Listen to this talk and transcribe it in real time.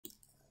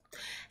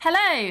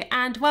Hello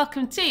and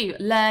welcome to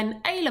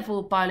Learn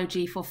A-Level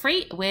Biology for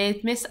Free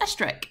with Miss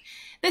Estrick.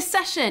 This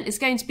session is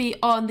going to be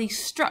on the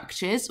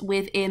structures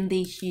within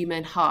the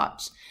human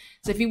heart.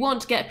 So if you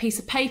want to get a piece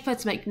of paper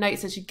to make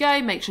notes as you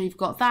go, make sure you've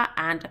got that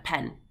and a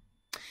pen.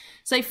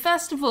 So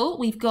first of all,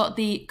 we've got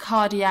the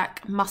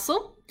cardiac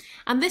muscle,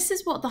 and this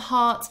is what the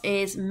heart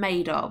is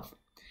made of.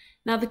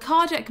 Now, the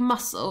cardiac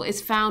muscle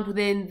is found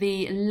within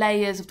the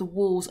layers of the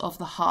walls of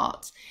the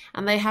heart,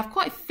 and they have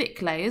quite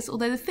thick layers,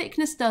 although the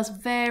thickness does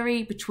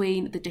vary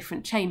between the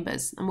different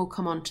chambers, and we'll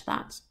come on to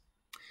that.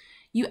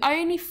 You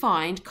only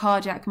find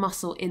cardiac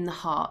muscle in the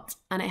heart,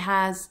 and it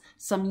has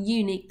some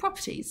unique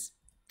properties.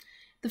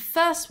 The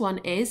first one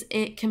is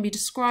it can be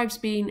described as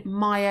being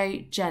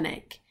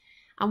myogenic,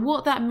 and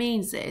what that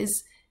means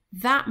is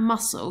that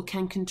muscle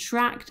can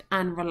contract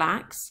and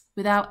relax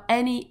without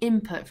any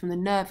input from the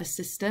nervous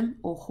system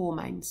or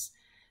hormones.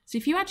 So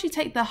if you actually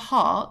take the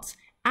heart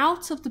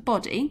out of the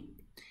body,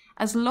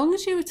 as long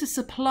as you were to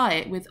supply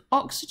it with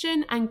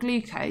oxygen and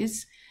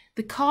glucose,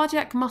 the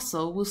cardiac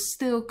muscle will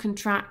still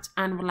contract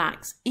and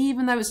relax,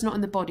 even though it's not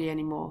in the body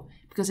anymore,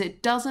 because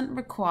it doesn't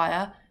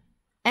require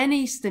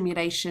any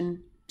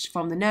stimulation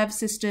from the nervous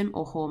system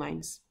or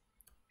hormones.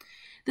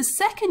 The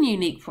second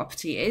unique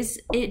property is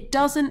it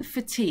doesn't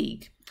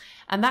fatigue.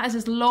 And that is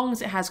as long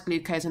as it has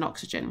glucose and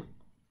oxygen.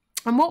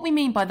 And what we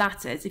mean by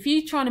that is, if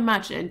you try and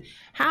imagine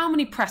how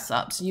many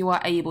press-ups you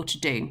are able to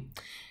do,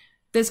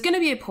 there's going to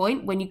be a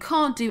point when you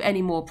can't do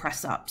any more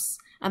press-ups.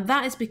 And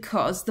that is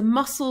because the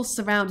muscle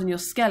surrounding your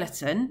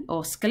skeleton,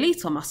 or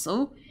skeletal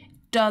muscle,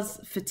 does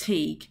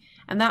fatigue.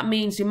 And that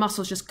means your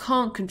muscles just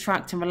can't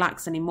contract and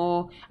relax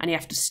anymore, and you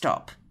have to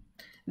stop.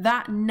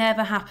 That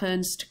never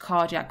happens to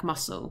cardiac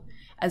muscle,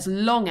 as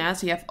long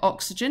as you have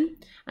oxygen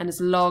and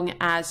as long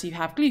as you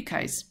have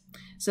glucose.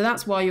 So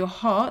that's why your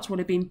heart will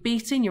have been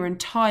beating your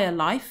entire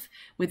life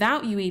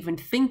without you even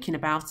thinking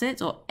about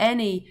it or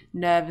any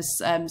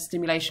nervous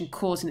stimulation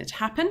causing it to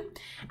happen,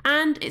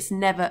 and it's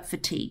never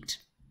fatigued.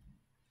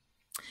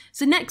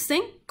 So next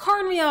thing,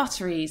 coronary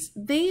arteries.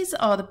 These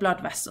are the blood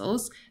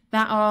vessels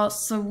that are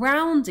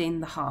surrounding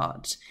the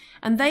heart,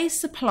 and they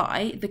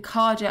supply the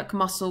cardiac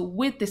muscle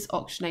with this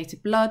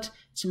oxygenated blood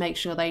to make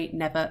sure they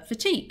never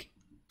fatigue.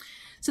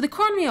 So the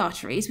coronary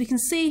arteries, we can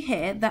see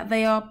here that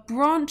they are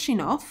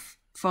branching off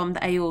from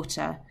the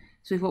aorta.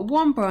 So we've got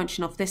one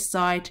branching off this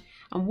side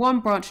and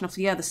one branching off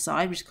the other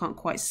side. We just can't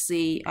quite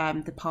see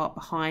the part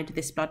behind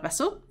this blood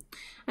vessel.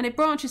 And it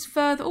branches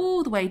further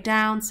all the way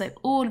down, so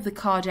all of the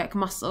cardiac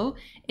muscle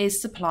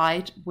is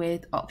supplied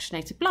with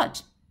oxygenated blood.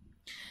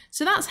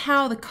 So that's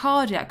how the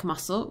cardiac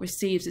muscle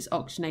receives its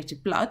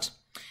oxygenated blood.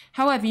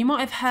 However, you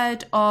might have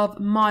heard of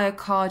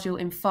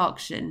myocardial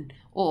infarction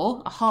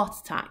or a heart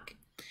attack.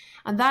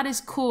 And that is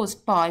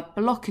caused by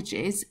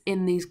blockages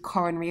in these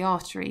coronary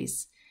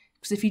arteries.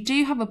 Because if you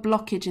do have a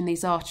blockage in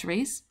these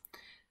arteries,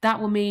 that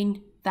will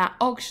mean that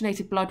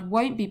oxygenated blood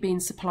won't be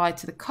being supplied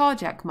to the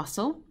cardiac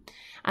muscle,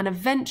 and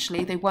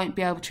eventually they won't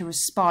be able to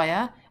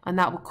respire, and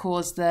that will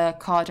cause the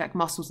cardiac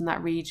muscles in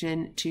that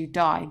region to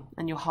die,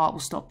 and your heart will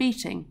stop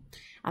beating.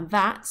 And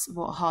that's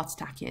what a heart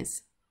attack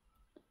is.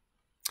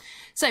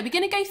 So we're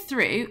going to go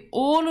through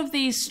all of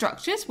these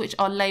structures which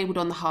are labelled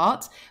on the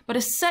heart, but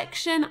a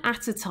section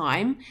at a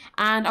time,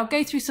 and I'll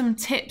go through some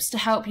tips to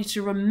help you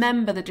to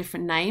remember the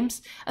different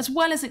names, as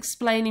well as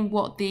explaining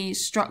what the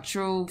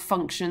structural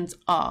functions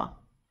are.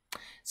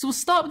 So we'll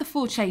start with the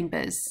four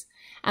chambers,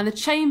 and the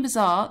chambers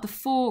are the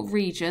four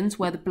regions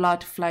where the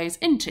blood flows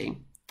into.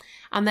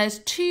 And there's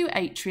two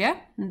atria,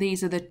 and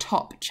these are the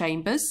top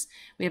chambers.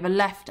 We have a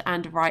left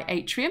and a right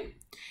atrium.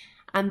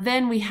 And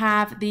then we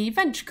have the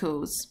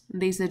ventricles.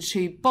 These are the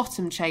two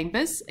bottom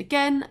chambers,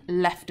 again,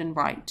 left and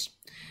right.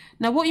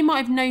 Now, what you might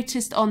have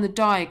noticed on the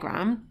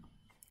diagram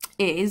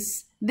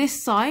is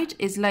this side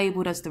is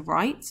labelled as the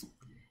right,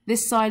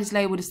 this side is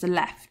labelled as the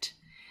left.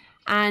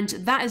 And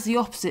that is the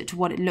opposite to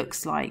what it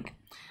looks like.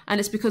 And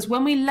it's because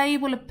when we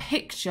label a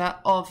picture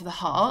of the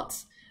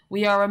heart,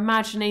 we are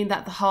imagining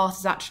that the heart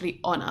is actually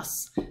on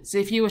us. So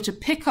if you were to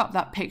pick up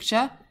that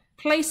picture,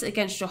 place it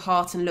against your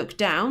heart and look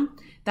down,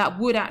 that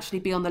would actually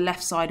be on the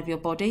left side of your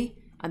body,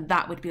 and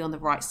that would be on the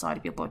right side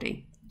of your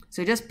body.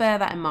 So just bear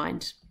that in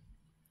mind.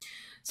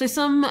 So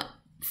some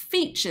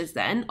features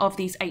then of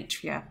these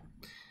atria.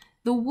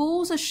 The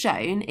walls are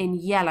shown in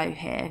yellow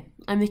here,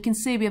 and we can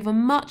see we have a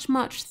much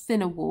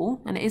thinner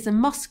wall, and it is a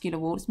muscular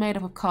wall, it's made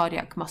up of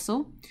cardiac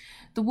muscle.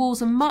 The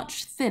walls are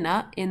much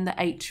thinner in the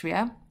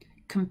atria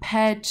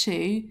compared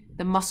to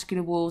the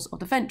muscular walls of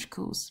the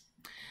ventricles.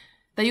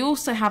 They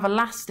also have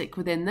elastic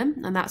within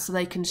them, and that's so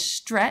they can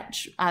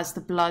stretch as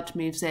the blood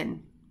moves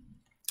in.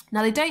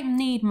 Now, they don't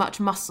need much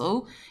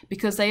muscle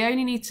because they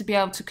only need to be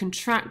able to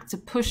contract to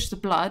push the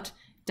blood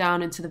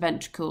down into the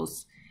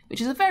ventricles, which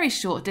is a very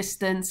short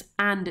distance,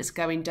 and it's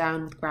going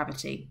down with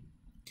gravity.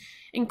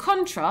 In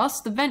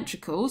contrast, the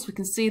ventricles, we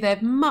can see they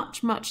have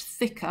much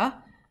thicker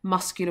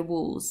muscular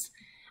walls.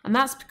 And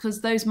that's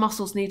because those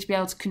muscles need to be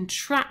able to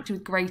contract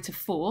with greater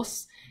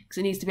force, because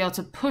it needs to be able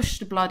to push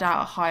the blood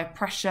out at higher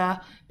pressure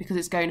because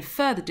it's going a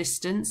further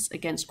distance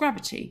against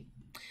gravity.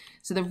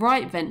 So the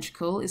right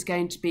ventricle is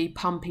going to be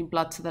pumping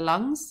blood to the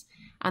lungs,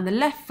 and the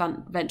left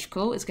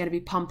ventricle is going to be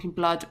pumping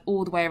blood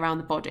all the way around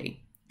the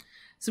body.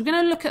 So we're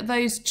going to look at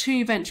those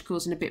two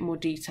ventricles in a bit more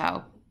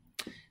detail.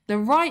 The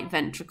right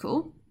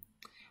ventricle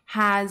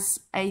has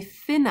a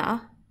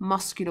thinner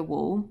muscular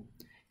wall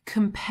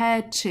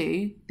compared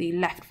to the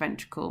left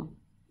ventricle.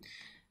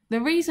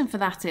 The reason for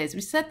that is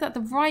we said that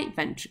the right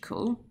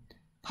ventricle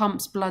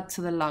pumps blood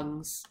to the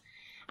lungs,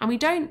 and we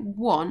don't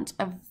want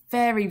a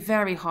very,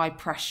 very high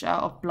pressure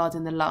of blood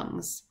in the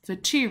lungs for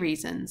two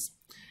reasons.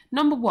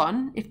 Number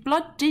one, if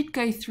blood did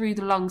go through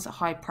the lungs at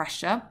high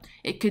pressure,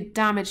 it could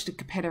damage the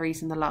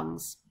capillaries in the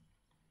lungs.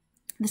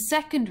 The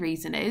second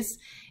reason is,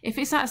 if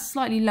it's at a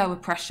slightly lower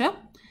pressure,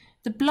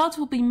 the blood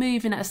will be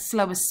moving at a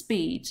slower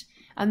speed,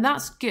 and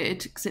that's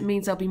good because it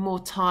means there'll be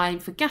more time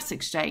for gas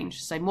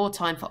exchange, so more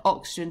time for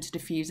oxygen to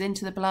diffuse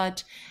into the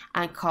blood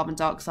and carbon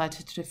dioxide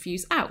to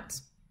diffuse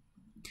out.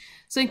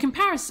 So in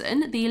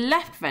comparison, the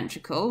left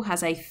ventricle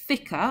has a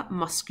thicker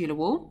muscular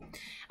wall,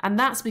 and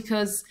that's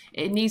because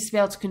it needs to be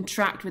able to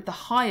contract with the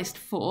highest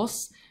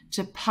force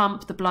to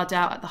pump the blood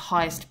out at the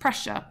highest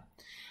pressure.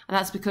 And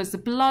that's because the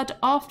blood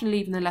after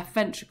leaving the left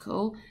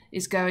ventricle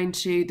is going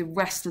to the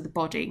rest of the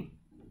body.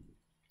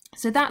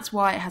 So that's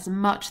why it has a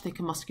much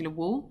thicker muscular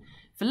wall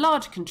for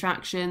larger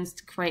contractions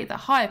to create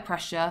that higher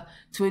pressure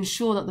to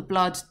ensure that the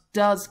blood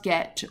does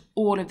get to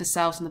all of the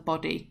cells in the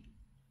body.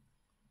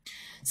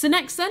 So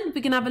next then,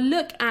 we can have a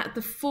look at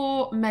the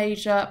four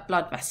major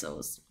blood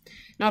vessels.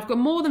 Now I've got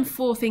more than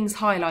four things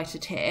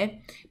highlighted here,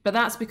 but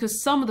that's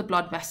because some of the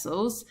blood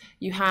vessels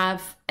you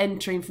have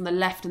entering from the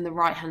left and the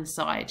right hand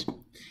side.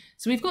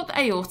 So we've got the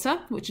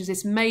aorta, which is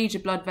this major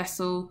blood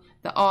vessel,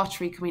 the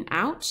artery coming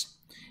out.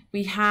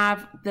 We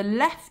have the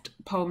left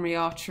pulmonary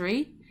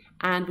artery,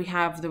 and we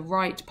have the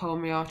right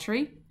pulmonary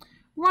artery,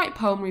 right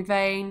pulmonary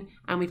vein,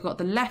 and we've got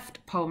the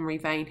left pulmonary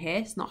vein here.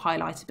 It's not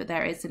highlighted, but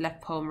there is the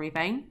left pulmonary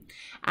vein,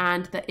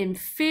 and the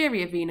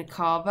inferior vena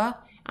cava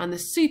and the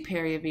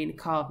superior vena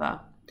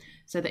cava.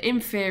 So the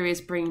inferior is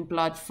bringing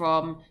blood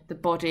from the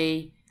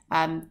body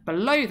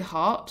below the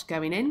heart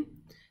going in.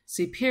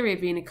 Superior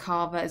vena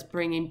cava is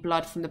bringing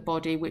blood from the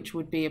body, which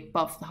would be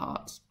above the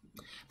heart.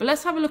 But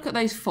let's have a look at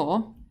those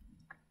four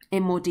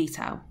in more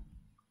detail.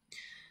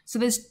 So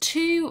there's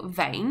two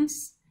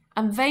veins,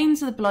 and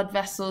veins are the blood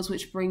vessels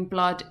which bring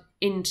blood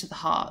into the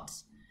heart.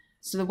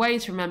 So the way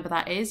to remember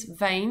that is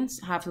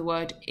veins have the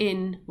word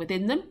in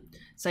within them.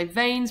 So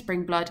veins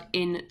bring blood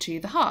into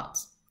the heart.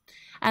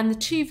 And the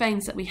two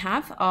veins that we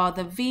have are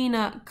the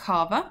vena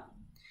cava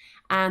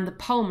and the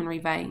pulmonary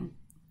vein.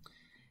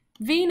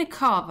 Vena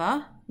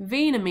cava,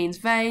 vena means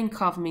vein,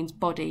 cava means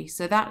body,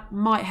 so that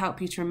might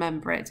help you to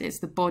remember it. It's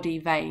the body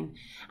vein,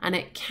 and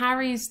it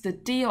carries the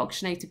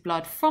deoxygenated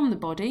blood from the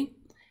body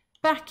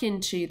back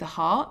into the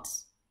heart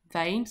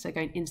vein, so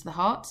going into the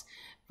heart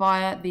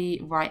via the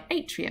right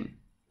atrium.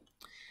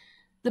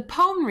 The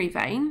pulmonary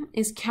vein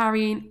is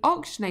carrying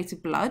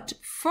oxygenated blood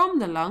from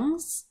the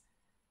lungs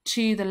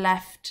to the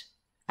left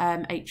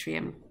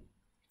atrium.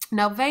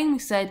 Now vein, we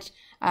said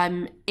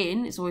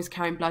it's always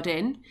carrying blood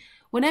in.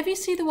 Whenever you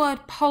see the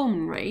word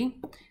pulmonary,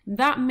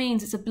 that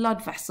means it's a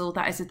blood vessel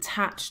that is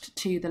attached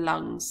to the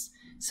lungs.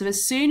 So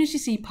as soon as you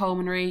see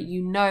pulmonary,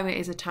 you know it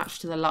is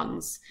attached to the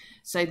lungs.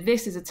 So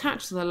this is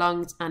attached to the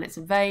lungs and it's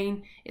a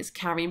vein. It's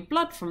carrying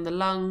blood from the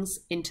lungs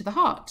into the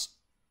heart.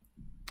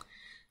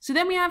 So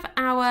then we have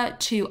our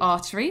two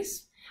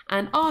arteries,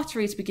 and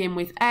arteries begin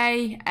with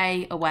A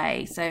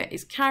away. So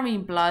it's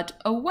carrying blood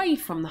away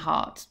from the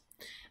heart.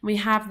 We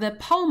have the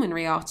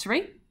pulmonary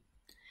artery,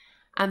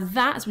 and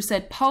that, as we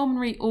said,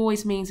 pulmonary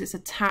always means it's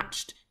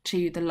attached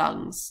to the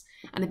lungs.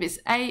 And if it's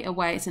A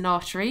away, it's an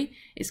artery,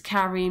 it's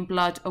carrying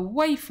blood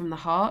away from the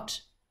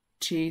heart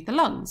to the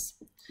lungs.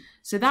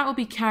 So that will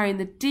be carrying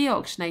the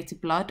deoxygenated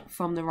blood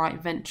from the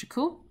right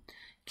ventricle,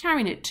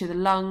 carrying it to the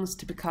lungs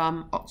to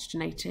become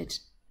oxygenated.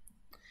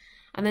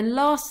 And then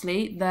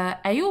lastly, the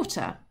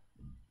aorta.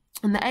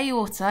 And the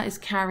aorta is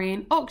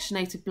carrying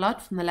oxygenated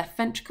blood from the left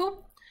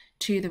ventricle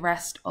to the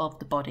rest of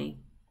the body.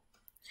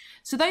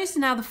 So those are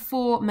now the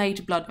four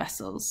major blood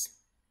vessels.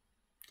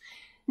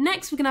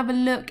 Next, we're going to have a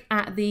look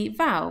at the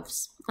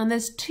valves. And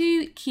there's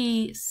two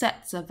key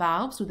sets of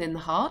valves within the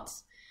heart.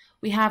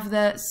 We have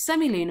the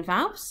semilunar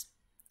valves,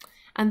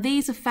 and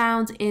these are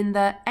found in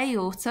the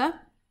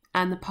aorta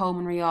and the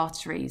pulmonary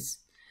arteries.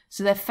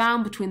 So they're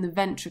found between the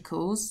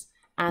ventricles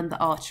and the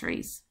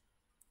arteries.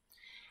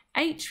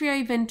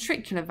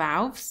 Atrioventricular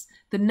valves,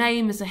 the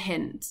name is a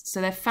hint.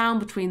 So they're found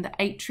between the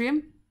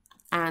atrium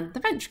and the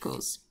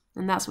ventricles.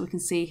 And that's what we can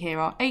see here,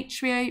 are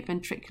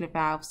atrioventricular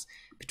valves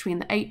between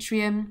the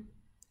atrium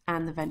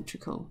and the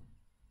ventricle.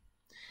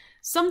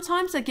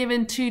 Sometimes they're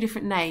given two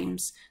different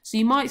names. So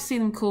you might see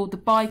them called the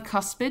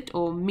bicuspid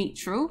or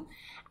mitral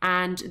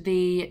and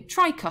the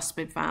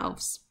tricuspid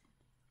valves.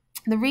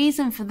 The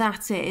reason for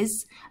that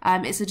is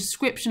it's a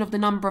description of the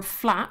number of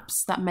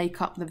flaps that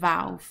make up the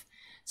valve.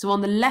 So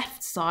on the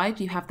left side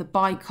you have the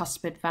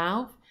bicuspid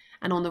valve,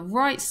 and on the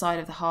right side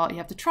of the heart you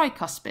have the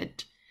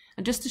tricuspid.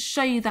 And just to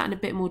show you that in a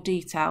bit more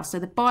detail, so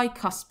the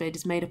bicuspid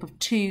is made up of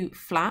 2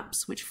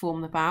 flaps which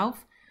form the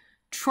valve.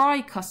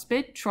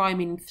 Tricuspid, tri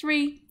meaning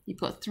 3, you've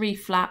got 3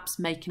 flaps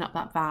making up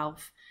that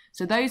valve.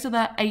 So those are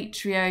the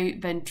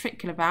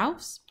atrioventricular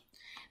valves.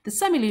 The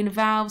semilunar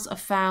valves are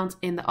found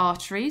in the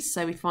arteries,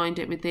 so we find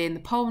it within the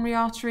pulmonary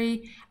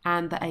artery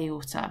and the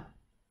aorta.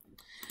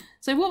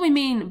 So what we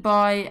mean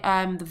by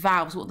the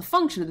valves, what the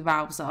function of the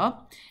valves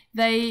are,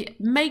 they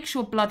make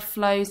sure blood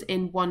flows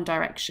in one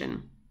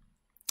direction.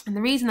 And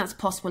the reason that's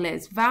possible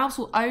is valves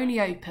will only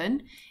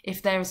open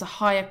if there is a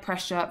higher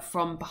pressure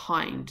from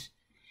behind,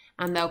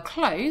 and they'll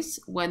close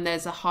when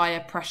there's a higher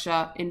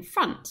pressure in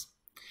front.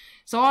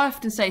 So I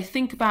often say,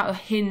 think about a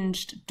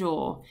hinged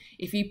door.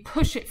 If you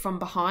push it from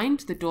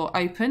behind, the door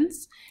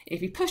opens.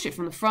 If you push it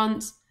from the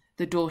front,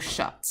 the door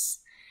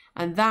shuts.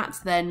 And that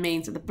then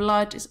means that the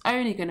blood is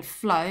only going to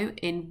flow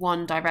in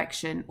one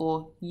direction,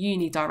 or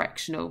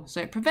unidirectional.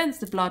 So it prevents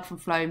the blood from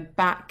flowing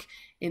back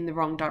in the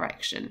wrong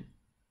direction.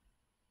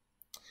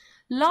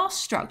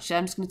 Last structure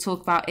I'm just going to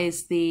talk about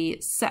is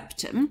the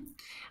septum.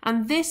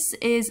 And this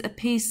is a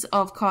piece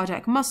of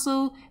cardiac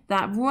muscle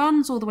that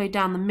runs all the way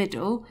down the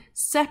middle,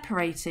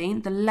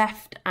 separating the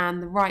left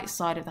and the right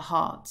side of the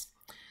heart.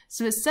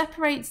 So it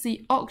separates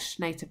the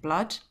oxygenated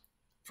blood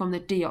from the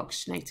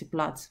deoxygenated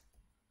blood.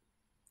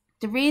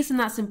 The reason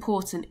that's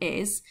important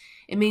is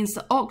it means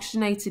the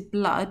oxygenated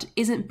blood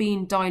isn't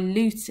being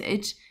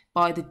diluted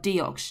by the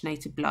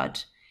deoxygenated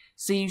blood.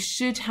 So you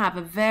should have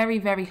a very,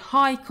 very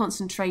high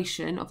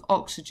concentration of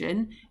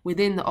oxygen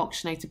within the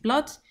oxygenated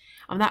blood,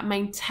 and that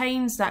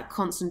maintains that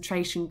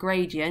concentration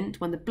gradient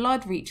when the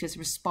blood reaches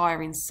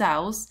respiring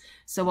cells,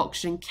 so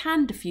oxygen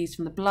can diffuse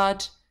from the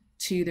blood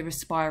to the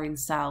respiring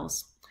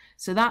cells.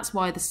 So that's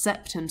why the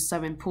septum is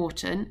so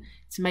important,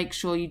 to make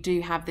sure you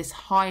do have this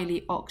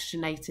highly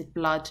oxygenated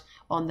blood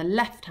on the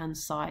left-hand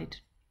side.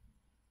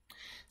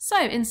 So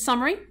in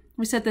summary,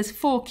 we said there's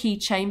 4 key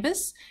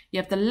chambers.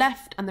 You have the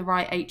left and the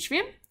right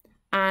atrium,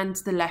 and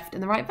the left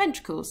and the right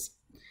ventricles.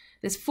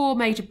 There's 4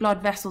 major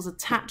blood vessels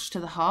attached to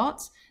the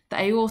heart: the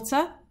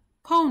aorta,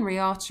 pulmonary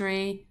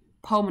artery,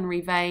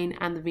 pulmonary vein,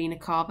 and the vena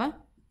cava.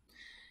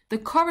 The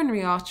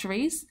coronary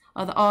arteries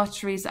are the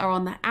arteries that are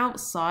on the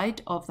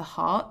outside of the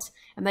heart,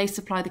 and they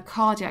supply the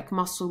cardiac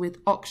muscle with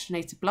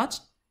oxygenated blood.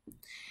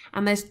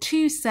 And there's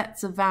 2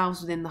 sets of valves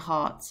within the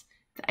heart: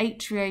 the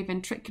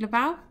atrioventricular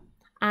valve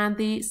and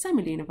the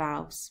semilunar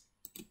valves.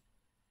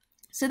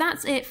 So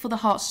that's it for the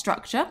heart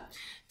structure.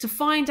 To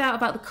find out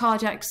about the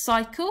cardiac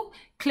cycle,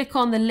 click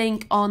on the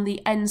link on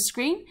the end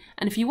screen.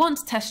 And if you want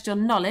to test your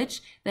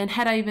knowledge, then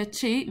head over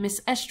to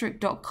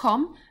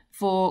missestrick.com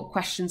for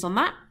questions on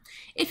that.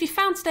 If you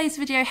found today's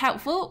video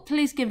helpful,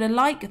 please give it a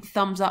like and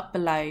thumbs up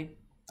below.